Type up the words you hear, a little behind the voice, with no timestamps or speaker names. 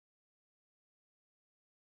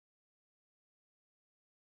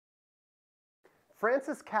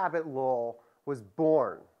Francis Cabot Lowell was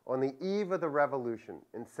born on the eve of the Revolution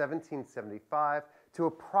in 1775 to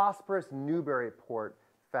a prosperous Newburyport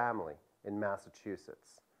family in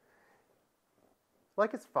Massachusetts.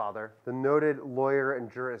 Like his father, the noted lawyer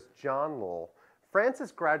and jurist John Lowell,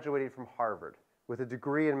 Francis graduated from Harvard with a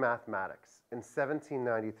degree in mathematics in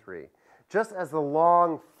 1793, just as the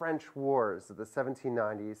long French wars of the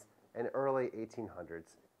 1790s and early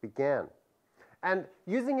 1800s began. And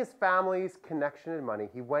using his family's connection and money,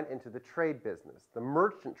 he went into the trade business, the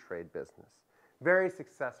merchant trade business, very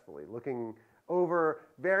successfully, looking over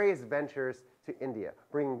various ventures to India,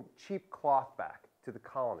 bringing cheap cloth back to the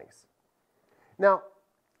colonies. Now,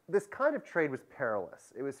 this kind of trade was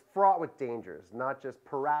perilous. It was fraught with dangers, not just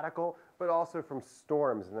piratical, but also from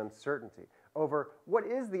storms and uncertainty over what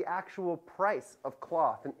is the actual price of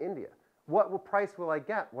cloth in India. What price will I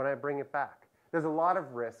get when I bring it back? There's a lot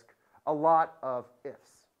of risk, a lot of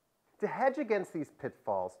ifs. To hedge against these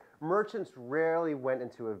pitfalls, merchants rarely went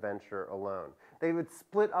into a venture alone. They would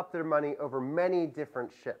split up their money over many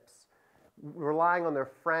different ships, relying on their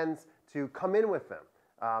friends to come in with them.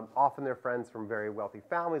 Often they're friends from very wealthy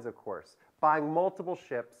families, of course, buying multiple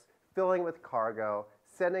ships, filling with cargo,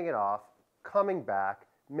 sending it off, coming back,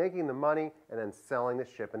 making the money, and then selling the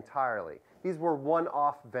ship entirely. These were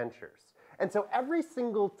one-off ventures. And so every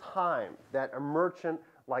single time that a merchant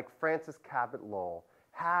like Francis Cabot Lowell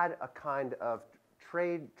had a kind of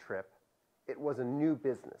trade trip, it was a new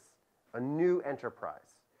business, a new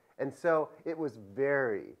enterprise. And so it was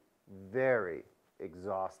very, very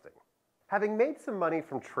exhausting. Having made some money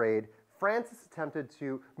from trade, Francis attempted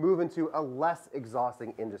to move into a less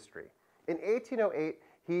exhausting industry. In 1808,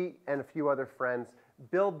 he and a few other friends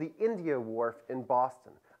built the India Wharf in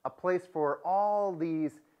Boston, a place for all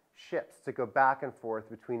these ships to go back and forth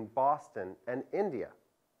between Boston and India.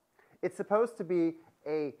 It's supposed to be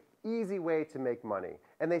an easy way to make money,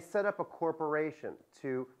 and they set up a corporation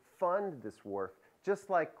to fund this wharf, just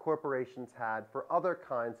like corporations had for other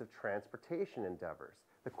kinds of transportation endeavors.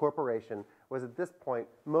 The corporation was at this point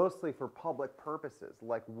mostly for public purposes,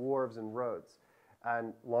 like wharves and roads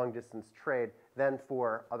and long-distance trade, than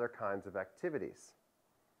for other kinds of activities.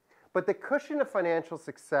 But the cushion of financial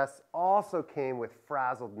success also came with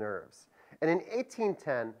frazzled nerves. And in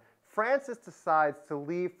 1810, Francis decides to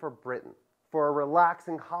leave for Britain for a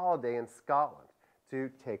relaxing holiday in Scotland to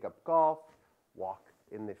take up golf, walk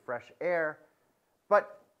in the fresh air.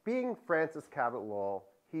 But being Francis Cabot Lowell,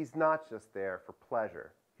 he's not just there for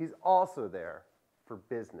pleasure. He's also there for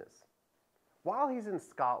business. While he's in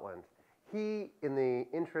Scotland, he, in the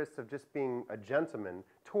interest of just being a gentleman,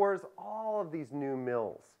 tours all of these new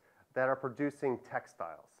mills that are producing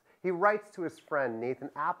textiles. He writes to his friend Nathan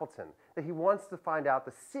Appleton that he wants to find out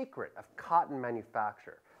the secret of cotton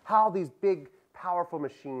manufacture, how these big, powerful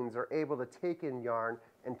machines are able to take in yarn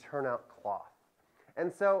and turn out cloth.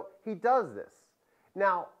 And so he does this.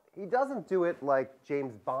 Now, he doesn't do it like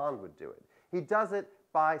James Bond would do it. He does it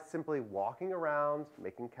by simply walking around,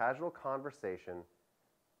 making casual conversation,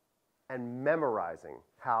 and memorizing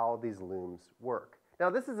how these looms work. Now,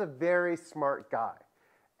 this is a very smart guy,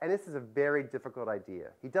 and this is a very difficult idea.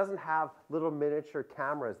 He doesn't have little miniature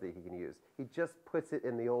cameras that he can use. He just puts it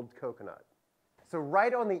in the old coconut. So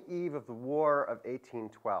right on the eve of the War of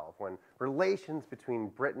 1812, when relations between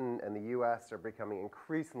Britain and the US are becoming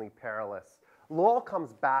increasingly perilous, Lowell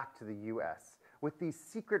comes back to the US with these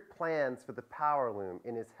secret plans for the power loom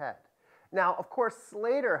in his head. Now, of course,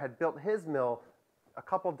 Slater had built his mill a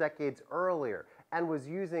couple decades earlier and was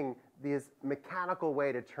using this mechanical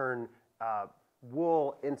way to turn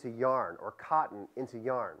wool into yarn or cotton into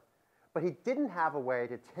yarn. But he didn't have a way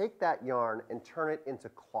to take that yarn and turn it into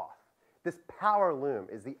cloth. This power loom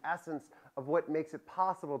is the essence of what makes it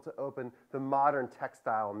possible to open the modern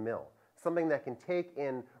textile mill, something that can take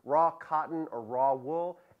in raw cotton or raw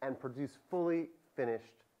wool and produce fully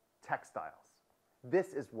finished textiles.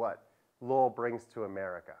 This is what Lowell brings to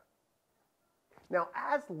America. Now,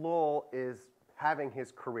 as Lowell is having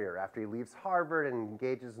his career after he leaves Harvard and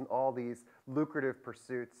engages in all these lucrative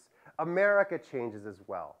pursuits, America changes as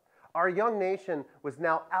well. Our young nation was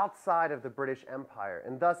now outside of the British Empire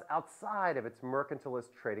and thus outside of its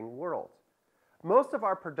mercantilist trading world. Most of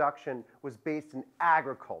our production was based in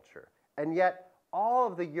agriculture, and yet all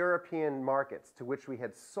of the European markets to which we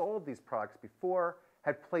had sold these products before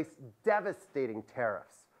had placed devastating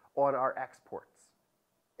tariffs on our exports.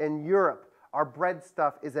 In Europe, our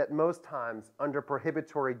breadstuff is at most times under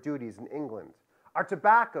prohibitory duties in England. Our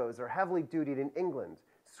tobaccos are heavily dutied in England,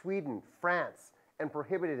 Sweden, France, and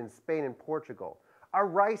prohibited in Spain and Portugal. Our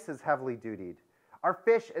rice is heavily dutied. Our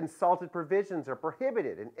fish and salted provisions are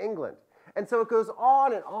prohibited in England. And so it goes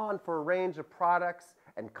on and on for a range of products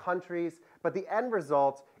and countries, but the end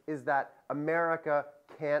result is that America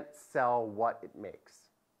can't sell what it makes.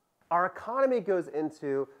 Our economy goes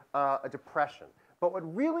into a depression, but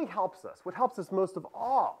what really helps us, what helps us most of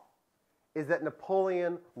all, is that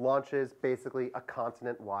Napoleon launches basically a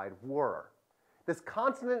continent-wide war. This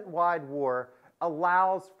continent-wide war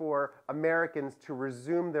allows for Americans to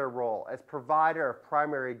resume their role as provider of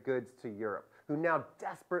primary goods to Europe, who now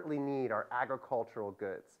desperately need our agricultural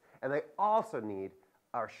goods, and they also need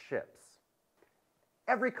our ships.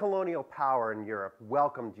 Every colonial power in Europe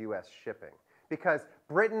welcomed U.S. shipping because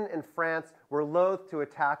Britain and France were loath to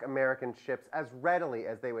attack American ships as readily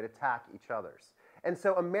as they would attack each other's. And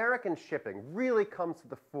so American shipping really comes to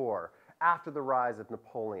the fore after the rise of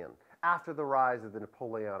Napoleon, after the rise of the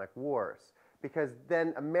Napoleonic Wars, because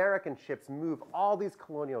then American ships move all these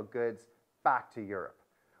colonial goods back to Europe.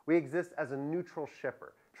 We exist as a neutral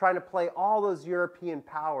shipper, trying to play all those European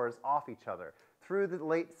powers off each other through the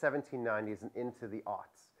late 1790s and into the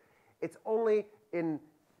aughts. It's only in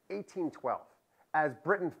 1812, as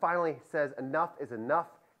Britain finally says enough is enough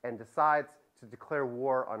and decides to declare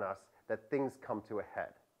war on us, that things come to a head,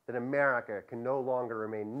 that America can no longer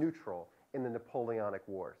remain neutral in the Napoleonic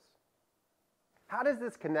Wars. How does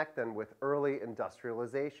this connect then with early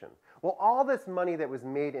industrialization? Well, all this money that was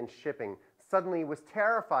made in shipping suddenly was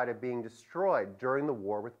terrified of being destroyed during the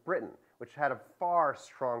war with Britain, which had a far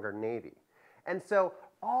stronger navy. And so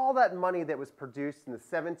all that money that was produced in the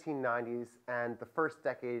 1790s and the first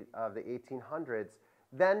decade of the 1800s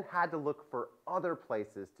then had to look for other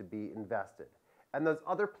places to be invested. And those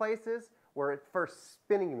other places were at first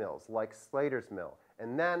spinning mills like Slater's mill,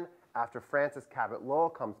 and then after Francis Cabot Lowell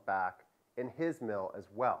comes back, in his mill as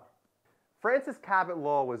well. Francis Cabot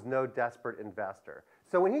Lowell was no desperate investor,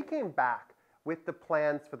 so when he came back with the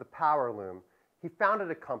plans for the power loom, he founded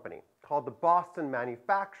a company called the Boston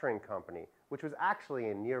Manufacturing Company, which was actually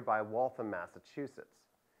in nearby Waltham, Massachusetts.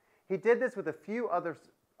 He did this with a few other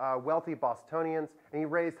wealthy Bostonians, and he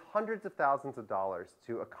raised hundreds of thousands of dollars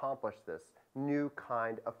to accomplish this new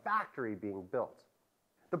kind of factory being built.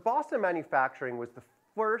 The Boston Manufacturing was the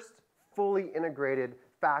first fully integrated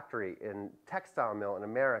factory in textile mill in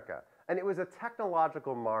America, and it was a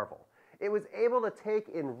technological marvel. It was able to take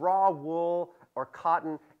in raw wool or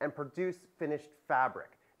cotton and produce finished fabric.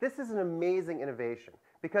 This is an amazing innovation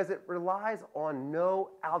because it relies on no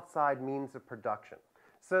outside means of production,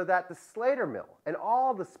 so that the Slater mill and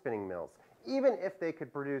all the spinning mills, even if they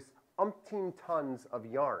could produce umpteen tons of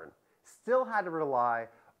yarn, still had to rely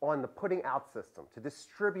on the putting out system to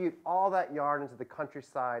distribute all that yarn into the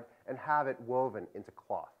countryside and have it woven into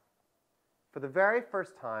cloth. For the very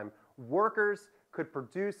first time, workers could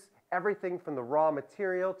produce everything from the raw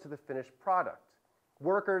material to the finished product.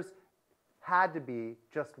 Workers had to be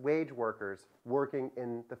just wage workers working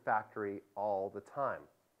in the factory all the time.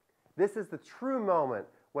 This is the true moment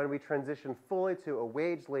when we transition fully to a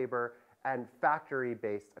wage labor and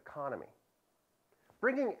factory-based economy.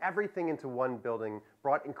 Bringing everything into one building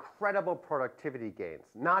brought incredible productivity gains,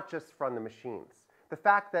 not just from the machines. The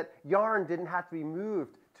fact that yarn didn't have to be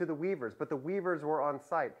moved to the weavers, but the weavers were on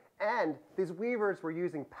site. And these weavers were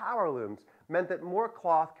using power looms meant that more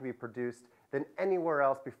cloth could be produced than anywhere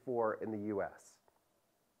else before in the US.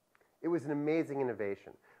 It was an amazing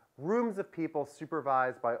innovation. Rooms of people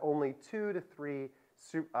supervised by only 2 to 3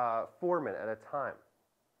 foremen at a time.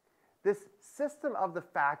 This system of the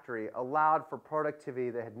factory allowed for productivity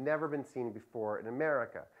that had never been seen before in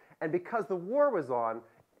America. And because the war was on,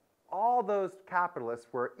 all those capitalists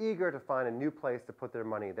were eager to find a new place to put their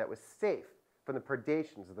money that was safe from the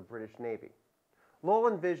predations of the British Navy.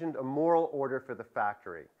 Lowell envisioned a moral order for the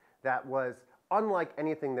factory that was unlike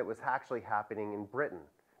anything that was actually happening in Britain.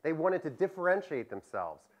 They wanted to differentiate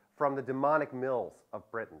themselves from the demonic mills of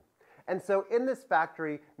Britain. And so in this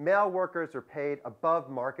factory, male workers are paid above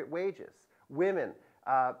market wages. Women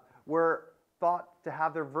were thought to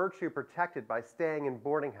have their virtue protected by staying in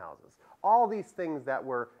boarding houses. All these things that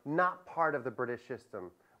were not part of the British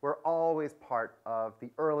system were always part of the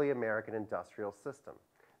early American industrial system.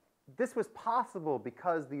 This was possible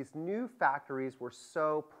because these new factories were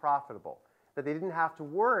so profitable that they didn't have to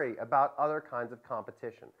worry about other kinds of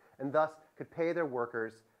competition, and thus could pay their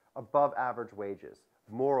workers above average wages,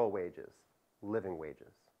 moral wages, living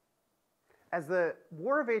wages. As the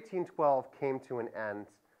War of 1812 came to an end,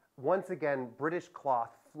 once again, British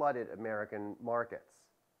cloth flooded American markets.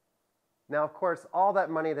 Now, of course, all that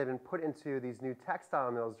money that had been put into these new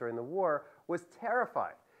textile mills during the war was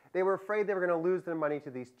terrified. They were afraid they were going to lose their money to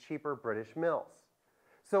these cheaper British mills.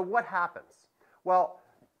 So what happens? Well,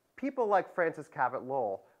 people like Francis Cabot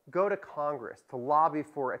Lowell go to Congress to lobby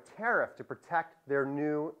for a tariff to protect their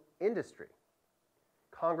new industry.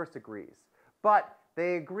 Congress agrees, but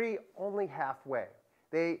they agree only halfway.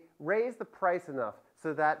 They raise the price enough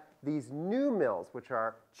so that these new mills, which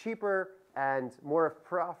are cheaper and more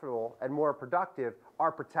profitable and more productive,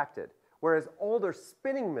 are protected, whereas older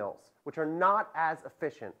spinning mills, which are not as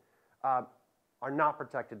efficient, are not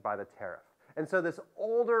protected by the tariff. And so this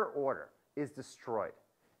older order is destroyed,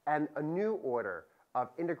 and a new order of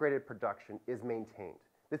integrated production is maintained.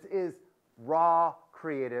 This is raw,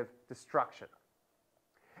 creative destruction.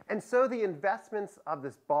 And so the investments of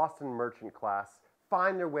this Boston merchant class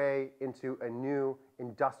find their way into a new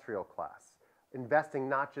industrial class, investing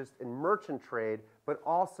not just in merchant trade, but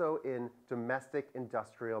also in domestic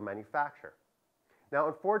industrial manufacture. Now,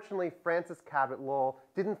 unfortunately, Francis Cabot Lowell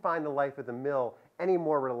didn't find the life of the mill any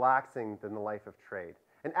more relaxing than the life of trade.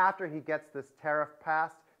 And after he gets this tariff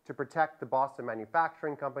passed to protect the Boston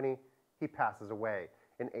Manufacturing Company, he passes away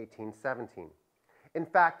in 1817. In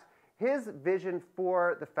fact, his vision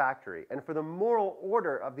for the factory and for the moral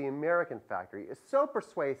order of the American factory is so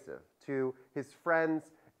persuasive to his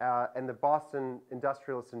friends and the Boston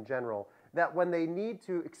industrialists in general that when they need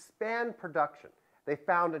to expand production, they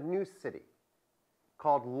found a new city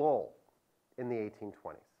called Lowell in the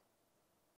 1820s.